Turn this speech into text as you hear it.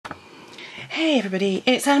Hey everybody,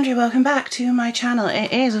 it's Andrea. Welcome back to my channel.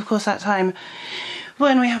 It is of course that time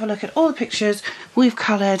when we have a look at all the pictures we've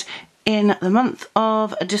coloured in the month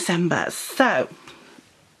of December. So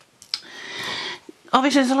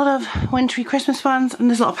obviously there's a lot of wintry Christmas ones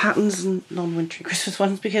and there's a lot of patterns and non-wintry Christmas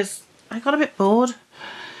ones because I got a bit bored.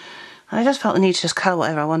 I just felt the need to just colour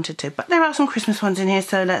whatever I wanted to, but there are some Christmas ones in here,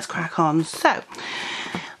 so let's crack on. So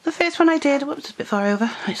the first one I did, whoops, it's a bit far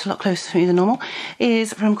over, it's a lot closer to me than normal,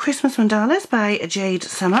 is from Christmas Mandalas by Jade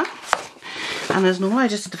Summer. And as normal, I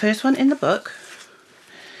just did the first one in the book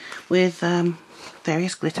with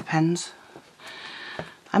various glitter pens.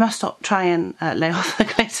 I must stop trying lay off the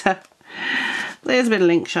glitter. There's a bit of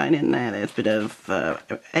link shine in there, there's a bit of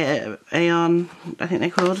Aeon, I think they're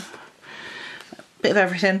called. A bit of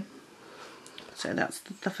everything. So that's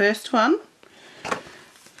the first one.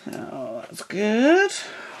 Oh, that's good.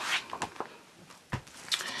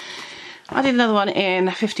 I did another one in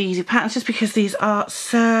 50 Easy Patterns just because these are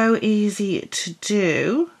so easy to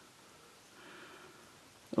do.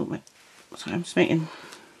 Oh wait, sorry, I'm just making,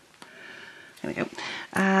 there we go.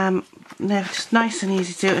 They're just nice and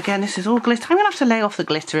easy to do. Again, this is all glitter. I'm going to have to lay off the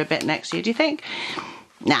glitter a bit next year, do you think?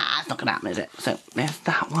 Nah, it's not going to happen, is it? So there's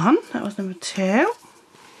that one. That was number 2.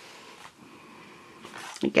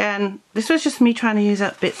 Again, this was just me trying to use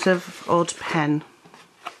up bits of odd pen.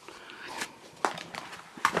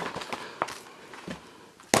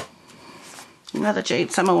 Another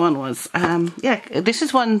Jade Summer one was, yeah, this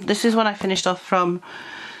is one I finished off from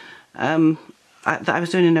that I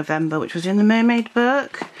was doing in November, which was in the Mermaid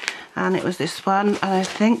book, and it was this one, and I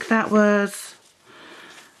think that was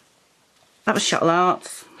Shuttle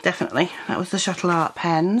Arts, definitely. That was the Shuttle Art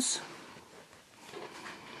pens.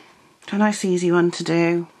 A nice easy one to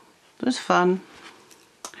do. It was fun.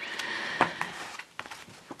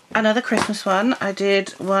 Another Christmas one, I did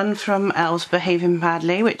one from Elves Behaving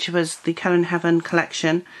Badly, which was the Colour in Heaven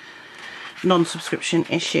collection non-subscription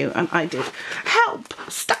issue, and I did Help!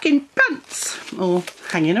 Stuck in Pants! Or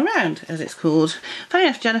Hanging Around, as it's called. Funny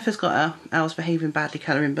enough, Jennifer's got a Elves Behaving Badly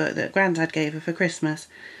colouring book that Grandad gave her for Christmas.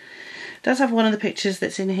 It does have one of the pictures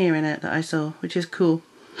that's in here in it that I saw, which is cool.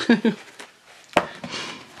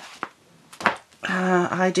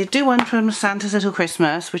 I did do one from Santa's Little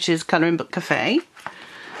Christmas, which is Colouring Book Cafe.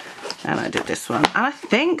 And I did this one. And I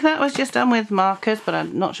think that was just done with markers, but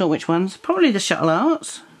I'm not sure which ones. Probably the Shuttle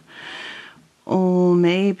Arts. Or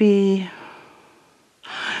maybe...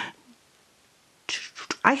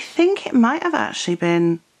 I think it might have actually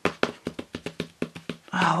been...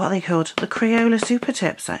 Oh, what are they called? The Crayola Super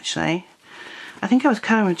Tips, actually. I think I was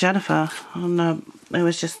colouring with Jennifer. And it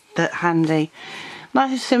was just that handy.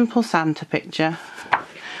 Nice simple Santa picture.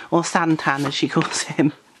 Or Santan as she calls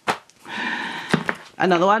him.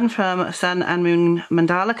 Another one from Sun and Moon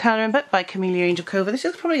Mandala colouring book by Camellia Angel Cova. This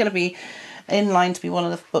is probably going to be in line to be one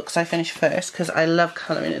of the books I finish first because I love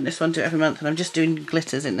colouring in this one, do it every month, and I'm just doing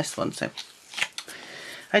glitters in this one, so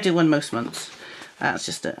I do one most months. That's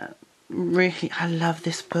just really, I love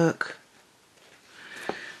this book.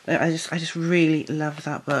 I just really love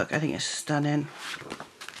that book. I think it's stunning.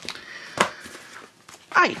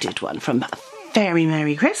 I did one from Very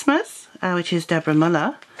Merry Christmas, which is Deborah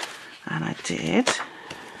Muller, and I did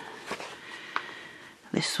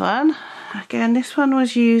this one. Again, this one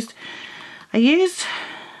was used, I'm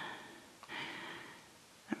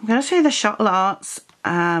going to say the Shuttle Arts,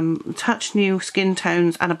 Touch New Skin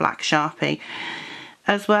Tones and a black Sharpie,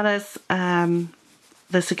 as well as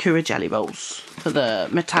the Sakura Jelly Rolls for the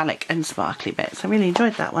metallic and sparkly bits. I really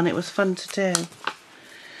enjoyed that one, it was fun to do.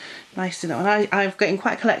 Nice to know. And I've got in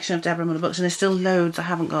quite a collection of Deborah Muller books and there's still loads I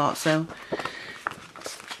haven't got, so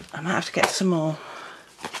I might have to get some more.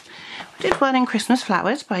 I did one in Christmas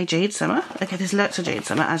Flowers by Jade Summer. Okay, there's lots of Jade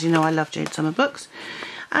Summer. As you know, I love Jade Summer books.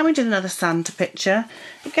 And we did another Santa picture.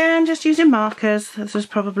 Again, just using markers. This was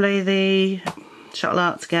probably the Shuttle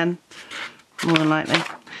Arts again, more than likely.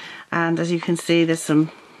 And as you can see, there's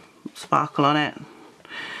some sparkle on it.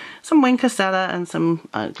 Some Wink of Stella and some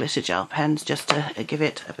glitter gel pens just to give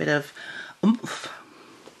it a bit of oomph.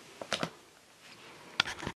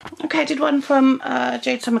 Okay, I did one from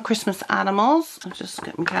Jade Summer Christmas Animals. I'll just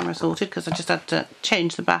get my camera sorted because I just had to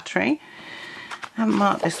change the battery. I haven't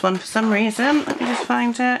marked this one for some reason. Let me just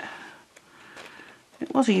find it.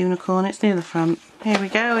 It was a unicorn, it's near the front. Here we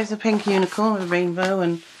go, it's a pink unicorn with a rainbow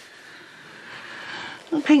and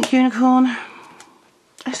a pink unicorn.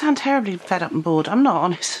 I sound terribly fed up and bored. I'm not,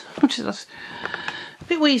 honest. I'm just a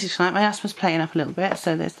bit wheezy tonight. My asthma's playing up a little bit,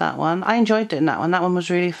 so there's that one. I enjoyed doing that one. That one was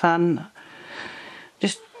really fun.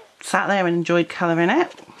 Just sat there and enjoyed colouring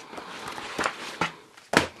it.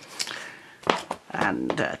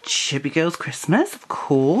 And Chibi Girls Christmas, of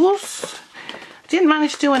course. Didn't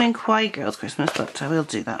manage to do one in Quiet Girls Christmas, but I will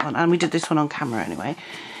do that one. And we did this one on camera anyway.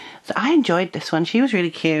 So I enjoyed this one. She was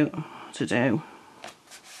really cute to do.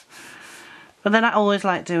 But then I always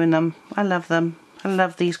like doing them. I love them. I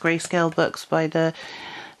love these grayscale books by the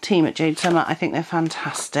team at Jade Summer. I think they're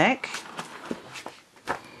fantastic.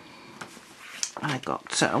 I got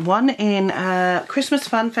one in Christmas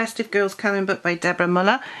Fun Festive Girls Colouring Book by Deborah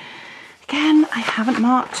Muller. Again, I haven't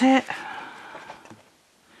marked it.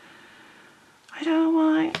 I don't know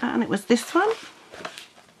why. And it was this one.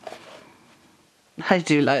 I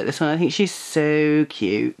do like this one. I think she's so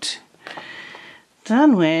cute.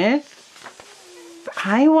 Done with,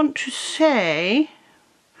 I want to say,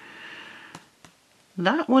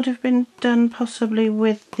 that would have been done possibly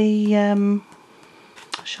with the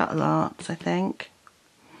Shuttle Arts, I think.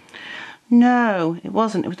 No, it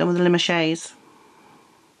wasn't. It was done with the Limochés.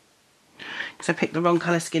 Because I picked the wrong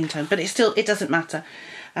colour skin tone. But it doesn't matter.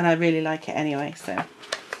 And I really like it anyway, so.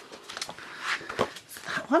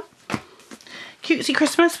 That one. Cutesy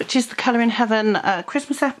Christmas, which is the Colour in Heaven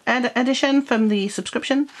Christmas edition from the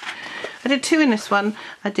subscription. I did two in this one.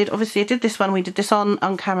 Obviously I did this one. We did this on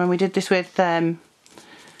camera, and we did this with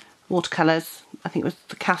watercolours. I think it was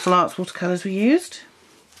the Castle Arts watercolours we used.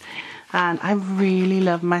 And I really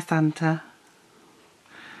love my Santa.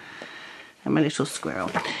 And my little squirrel.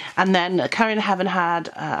 And then Colour in Heaven had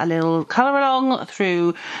a little colour along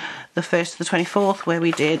through the 1st to the 24th, where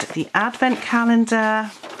we did the Advent calendar.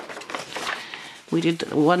 We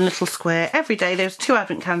did one little square every day. There was 2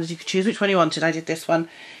 Advent calendars. You could choose which one you wanted. I did this one.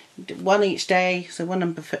 Did one each day, so one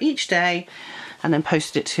number for each day, and then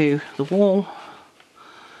posted it to the wall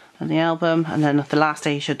and the album, and then the last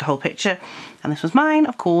day you showed the whole picture. And this was mine,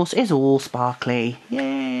 of course, is all sparkly.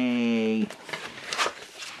 Yay!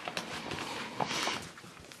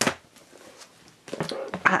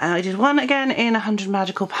 I did one again in 100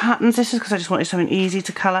 Magical Patterns. This is because I just wanted something easy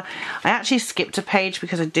to colour. I actually skipped a page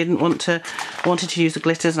because I didn't wanted to use the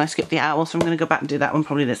glitters, and I skipped the owl, so I'm going to go back and do that one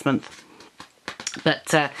probably this month.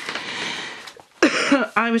 But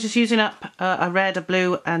I was just using up a red, a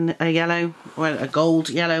blue and a yellow, or a gold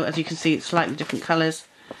yellow. As you can see, it's slightly different colours,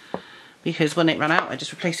 because when it ran out I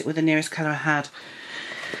just replaced it with the nearest colour I had.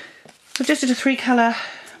 I just did a 3-colour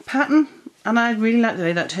pattern, and I really like the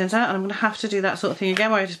way that turns out, and I'm going to have to do that sort of thing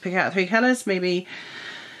again, where I just pick out 3 colours. Maybe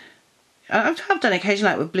I've done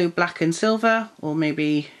occasionally, like with blue, black and silver, or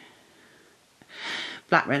maybe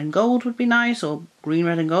black, red and gold would be nice, or green,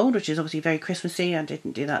 red and gold, which is obviously very Christmassy. I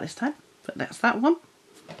didn't do that this time, but that's that one.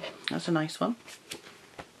 That's a nice one.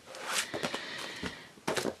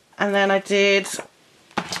 And then I did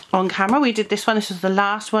on camera, we did this one. This was the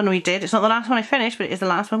last one we did. It's not the last one I finished, but it is the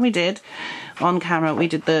last one we did on camera. We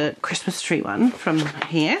did the Christmas tree one from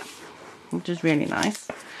here, which is really nice.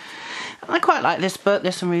 I quite like this book.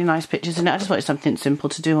 There's some really nice pictures in it. I just wanted something simple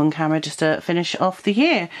to do on camera just to finish off the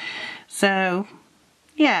year. So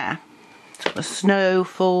yeah, it's got the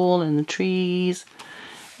snowfall and the trees,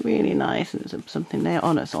 really nice. And there's something there.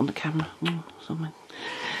 Oh no, it's on the camera. Something.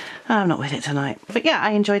 I'm not with it tonight, but yeah,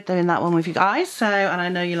 I enjoyed doing that one with you guys. So, and I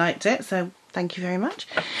know you liked it, so thank you very much.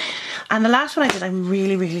 And the last one I did, I'm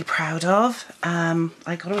really proud of. I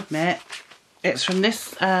got to admit, it's from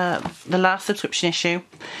this the last subscription issue.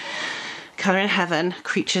 Colour in Heaven,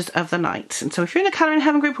 Creatures of the Night. And so if you're in the Colour in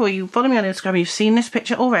Heaven group, or you follow me on Instagram, you've seen this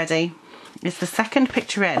picture already. It's the second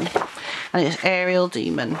picture in, and it's Ariel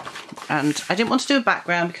Demon. And I didn't want to do a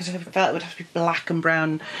background because I felt it would have to be black and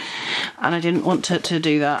brown, and I didn't want to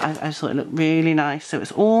do that. I thought it looked really nice. So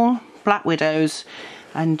it's all black widows,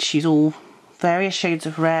 and she's all various shades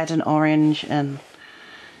of red and orange, and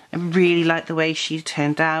I really like the way she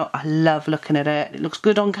turned out. I love looking at it. It looks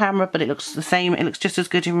good on camera, but it looks the same. It looks just as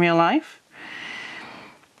good in real life.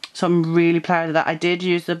 So I'm really proud of that. I did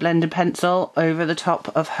use the blended pencil over the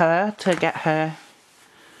top of her to get her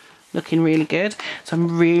looking really good. So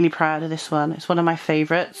I'm really proud of this one. It's one of my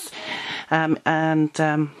favourites.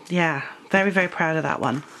 Yeah, very proud of that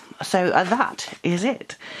one. So that is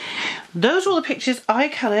it. Those are all the pictures I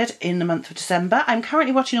coloured in the month of December. I'm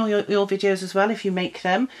currently watching all your videos as well, if you make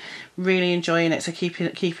them. Really enjoying it, so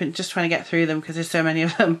keeping just trying to get through them because there's so many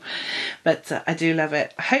of them. But I do love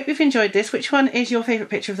it. I hope you've enjoyed this. Which one is your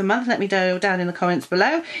favourite picture of the month? Let me know down in the comments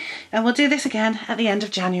below. And we'll do this again at the end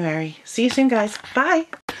of January. See you soon, guys. Bye.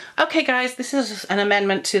 Okay, guys, this is an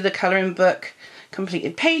amendment to the colouring book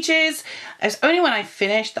completed pages. It's only when I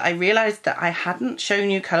finished that I realised that I hadn't shown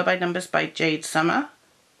you Colour by Numbers by Jade Summer,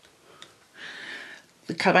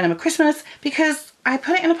 the Colour by Number Christmas, because I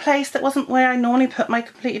put it in a place that wasn't where I normally put my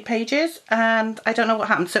completed pages, and I don't know what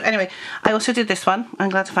happened. So anyway, I also did this one. I'm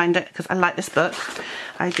glad to find it because I like this book.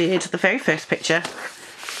 I did the very first picture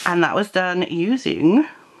And that was done using,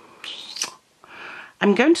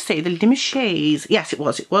 I'm going to say the Limoges. Yes, it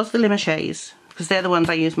was the Limoges, because they're the ones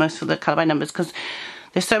I use most for the colour by numbers, because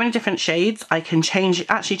there's so many different shades. I can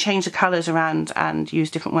actually change the colours around and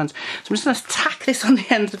use different ones. So I'm just going to tack this on the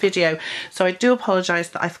end of the video. So I do apologise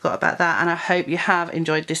that I forgot about that, and I hope you have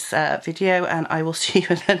enjoyed this video, and I will see you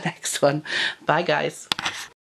in the next one. Bye guys.